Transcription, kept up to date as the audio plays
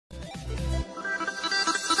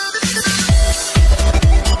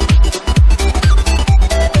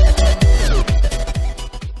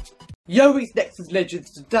know it's next as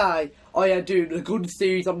Legendz today. I am doing the gun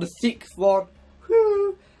series on the 6th one.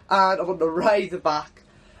 Woo! And I'm on the Razorback.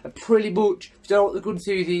 And pretty much, if you don't know what the gun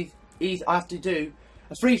series is I have to do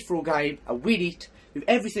a free-for-all game and win it with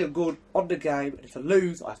every single gun on the game. And if I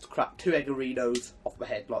lose, I have to crack 2 Eggerinos off my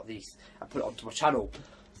head like this and put it onto my channel.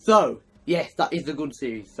 So, yes, that is the gun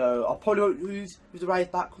series. So, I probably won't lose with the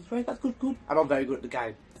Razorback because Razorback's good, and I'm very good at the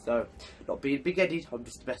game. So, not being big-headed, I'm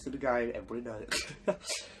just the best of the game, everybody knows it.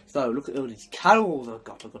 So, look at all these cannons I've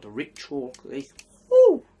got a ritual, look at this.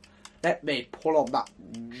 Woo! Let me pull on that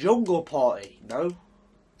jungle party, no?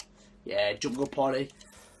 Yeah, jungle party.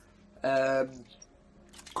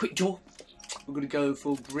 Quick draw. We're going to go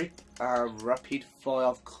for grip and rapid fire,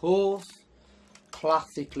 of course.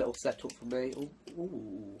 Classic little setup for me.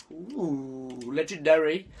 Ooh,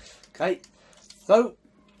 legendary. Okay, so,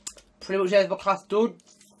 pretty much there's my class done.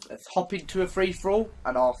 Let's hop into a free-for-all,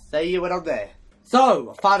 and I'll see you when I'm there.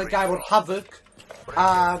 So, I found a game on Havoc,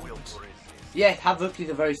 and yeah, Havoc is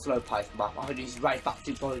a very slow-paced map. I only used Razorback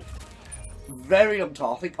for a very long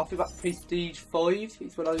time. I think about Prestige 5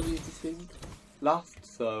 is when I used this thing last,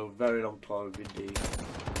 so very long time indeed.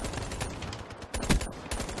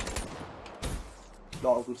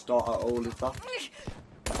 Not a good start at all, is that?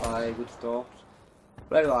 A good start.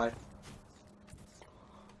 But anyway.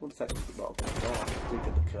 1 second, not a good start. I did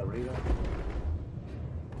get the kill arena.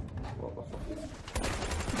 What the fuck is...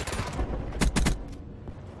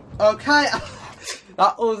 Okay!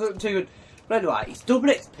 That wasn't too good. But anyway, it's double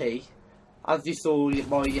XP, as you saw in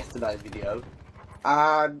my yesterday's video.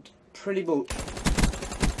 And pretty much,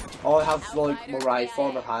 I have like my raid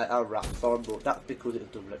on a wraps on, but that's because it was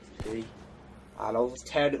double XP. And I was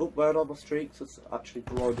tearing it up when on my streaks, so it's actually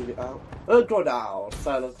grinding it out. Grind it out,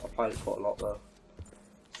 Sailors, I played it quite a lot though.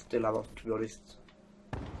 Still am, to be honest.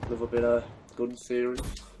 Another bit of gun series.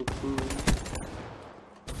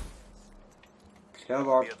 Come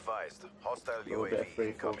on. A little bit of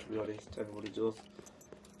free fall, to be honest, everybody does.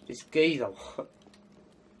 This geezer.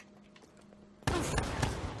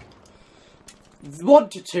 1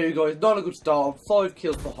 to 2 guys, not a good start. I'm 5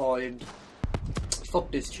 kills behind.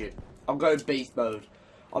 Fuck this shit. I'm going beast mode.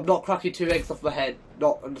 I'm not cracking 2 eggs off my head,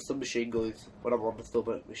 not under submachine guns when I'm on the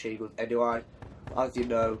submachine guns. Anyway, as you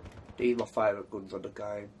know, these are my favourite guns on the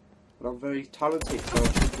game. And I'm very talented, so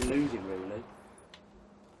I shouldn't be losing really.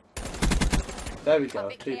 There we go,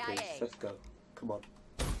 2 piece, let's go. Come on.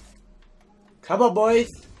 Come on boys!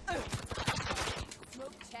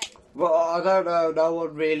 Well, I don't know, no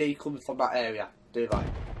one really comes from that area, do they?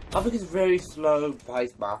 I think it's a very slow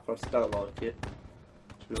paced map, I just don't like it.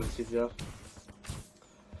 To be honest with you.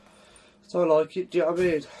 So I like it, do you know what I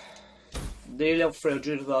mean? Nearly on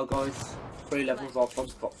 300 as well guys. 3 levels off, I've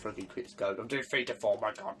just got frigging crits going. I'm doing 3 to 4,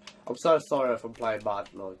 my god. I'm so sorry if I'm playing bad,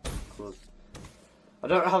 like, because I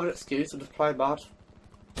don't have an excuse, I'm just playing bad.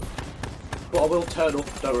 But I will turn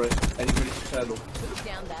up, don't worry. Anybody can turn up.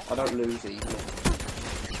 I don't lose easily.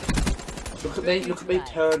 Look at me,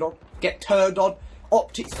 turn on. Get turned on.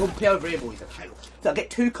 Optics gumpy over here, boys. Okay. So I get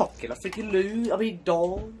too cocky, I freaking lose. I mean,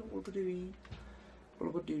 dawn. What am I doing? What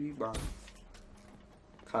am I doing, man?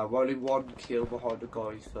 Okay, I'm only 1 kill behind the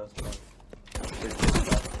guys first time.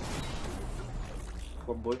 Come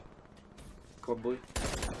on, boy. Come on, boy.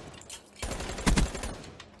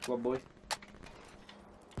 Come on, boy.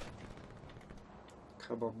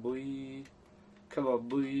 Come on, boy. Come on,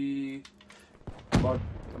 boy. Come on.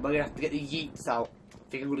 I'm gonna have to get the yeets out. I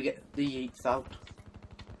think I'm gonna get the yeets out.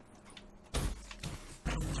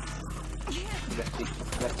 Left it.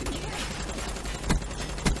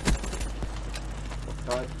 What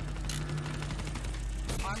time?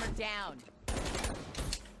 Armor down.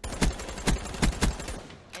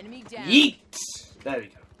 Enemy down. Yeet! There we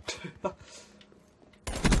go.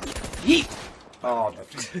 Yeet! Oh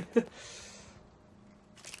no.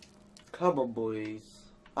 Come on, boys.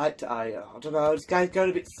 I don't know, this game's going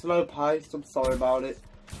a bit slow paced, I'm sorry about it.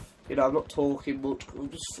 You know, I'm not talking much, I'm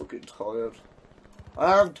just fucking tired.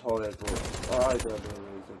 I am tired, but I don't know the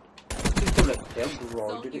reason. Just double XP, I'm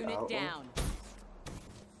grinding it out. Down.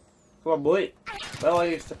 Come on, boy. Where are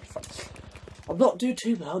you? I'm not doing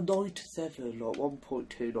too bad, I'm 9 to 7, like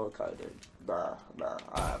 1.29 kind of. Nah,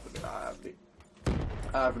 I haven't it.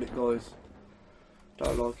 I haven't it, guys.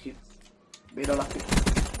 Don't like it. Me don't like it.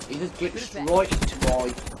 He just glitched right into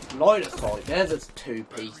my line of sight. There's a 2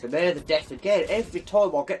 piece, and there's a death again. Every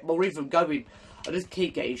time I get my rhythm going, I just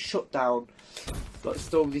keep getting shut down. Like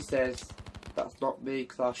Stormy says, that's not me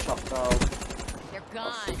because I shut down. They're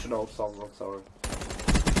gone. That's such an old song, I'm sorry.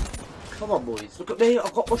 Come on, boys, look at me,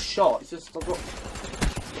 I've got my shot. It's just, I'm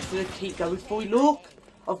gonna keep going for you. Look,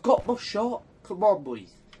 I've got my shot. Come on,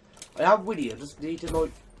 boys. I am winning, I just need to,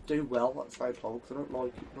 like, do well at the same time, because I don't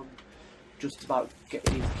like it when I'm just about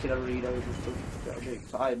getting into killerinos and stuff, you know what I mean?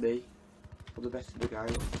 So I am me, I'm the best in the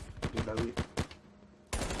game, you know it.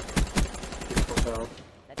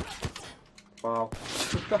 Wow.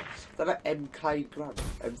 Is that like MK grand?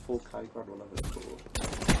 M4K grand, whatever it's called.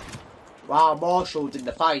 Wow, Marshall's in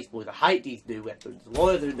the face, boys. I hate these new weapons.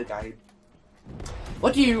 Why are they in the game?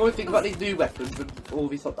 What do you think about these new weapons and all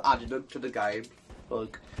this sort of adding them to the game?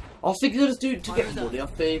 Like, I was thinking they're just doing it to get money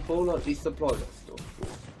off people, like these supply and stuff. But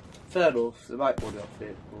fair enough, they make money off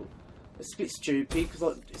it, but it's a bit stupid because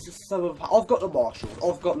like, it's just so. I've got the Marshalls,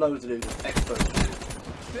 I've got loads of new experts,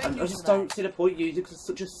 and I just don't see the point using it because it's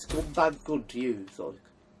such a scumbag gun to use. Like,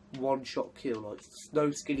 one shot kill, like, there's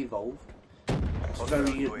no skill involved. It's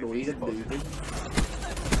very annoying and moving.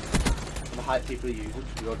 And I hate people who use them,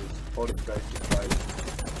 to be honest. I find it very frustrating.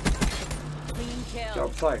 Clean Do you kill. know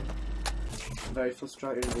what I'm saying? Very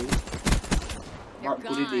frustrating indeed. I'm not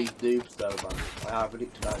good in these noobs though, man. I haven't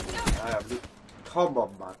it today. I haven't it. Come on,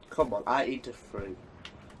 man. Come on. 18 to 3.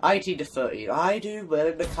 18 to 13. I do well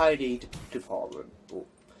in the KD department, but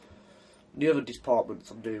the other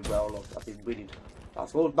departments I'm doing well. Like, I've been winning.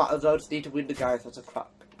 That's all that matters. I just need to win the game so I can crack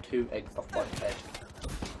 2 eggs off my head.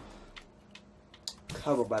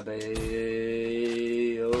 Come on,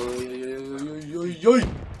 baby.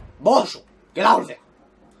 Marshall, get out of there.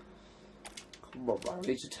 Come on, man. I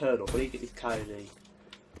need to turn up. I need to get this KD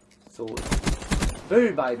sorted.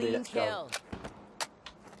 Boom, baby. Let's go.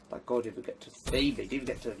 My God, didn't even get to see me. Didn't even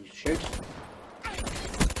get to shoot.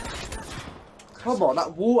 Come on,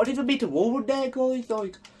 that wall. I didn't even mean to wall run there, guys.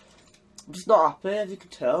 Like, I'm just not happy, as you can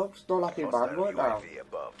tell. I'm just not happy man right now.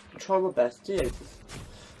 I'm trying my best here.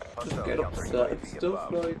 Just get upset and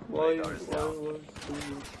stuff. Like, why?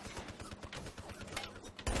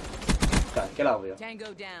 Okay, get out of here.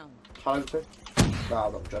 Tango down. Challenge me? No,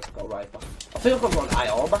 I'm not just got right back. I think I've got one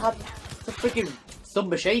IR, I had a freaking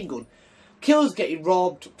submachine gun. Kills getting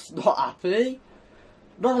robbed, not happy.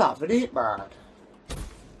 Not having it, man.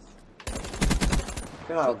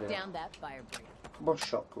 Get out of here. Down that fire break. Come on,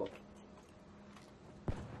 shot, come on.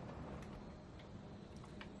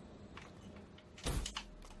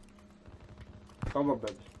 Come on,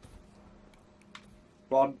 baby.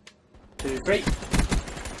 1, 2, 3.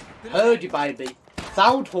 Heard you, baby.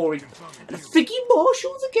 Sound whoring. And freaking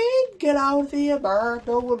Marshalls again. Get out of here, man.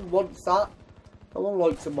 No one wants that. No one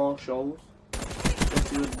likes the Marshalls.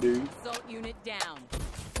 Unless you're a noob. Assault unit down.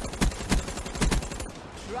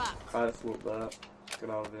 Drop. Okay, let's look there. Get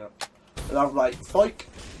out of here. And I'm like, psych.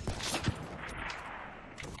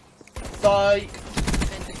 Psych.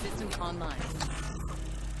 Defensive system online.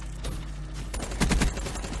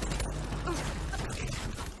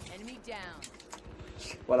 Enemy down.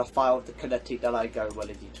 When I failed the kinetic, that ain't going well,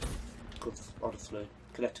 is it? Because, honestly,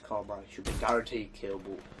 kinetic armor should be guaranteed kill,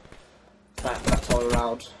 but for that time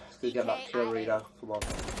around, let's get that kill, Reno. Come on.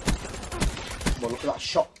 Come on, look at that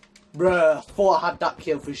shot. Bruh, I thought I had that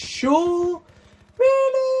kill for sure.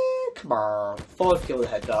 Really? Come on. 5 kills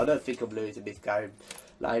ahead now. I don't think I'm losing this game,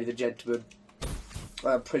 ladies and gentlemen.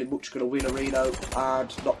 I'm pretty much going to win a Reno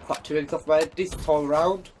and knock that 2 eggs off my head this time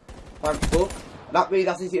around. Thanks, book. And that means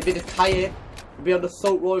that's a bit of KM. We'll be on the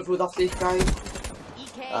assault rifle with us this game.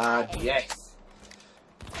 And yes,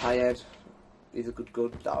 KM is a good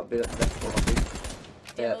gun. That'll be the next one, I think.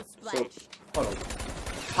 Yeah, so, hold on.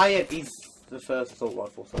 KM is the first assault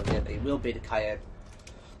rifle, so yeah, it will be the KM.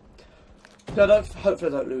 No,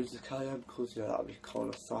 hopefully I don't lose the KM, because yeah, that'll be kind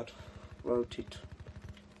of sad. Rotate.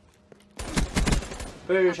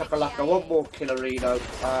 Boom, shakalaka, one more killerino,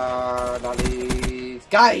 and that is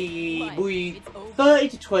game, boys. 30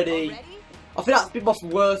 to 20. I think that's been my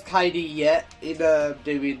worst KD yet in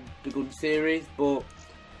doing the gun series, but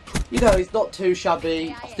you know, it's not too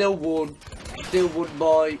shabby. I still won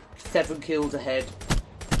by 7 kills ahead,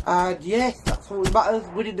 and yes, that's all that matters.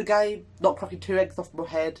 Winning the game, not cracking 2 eggs off my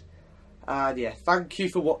head, and yeah, thank you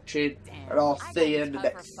for watching, and I'll see you in the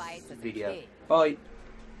next video. Bye.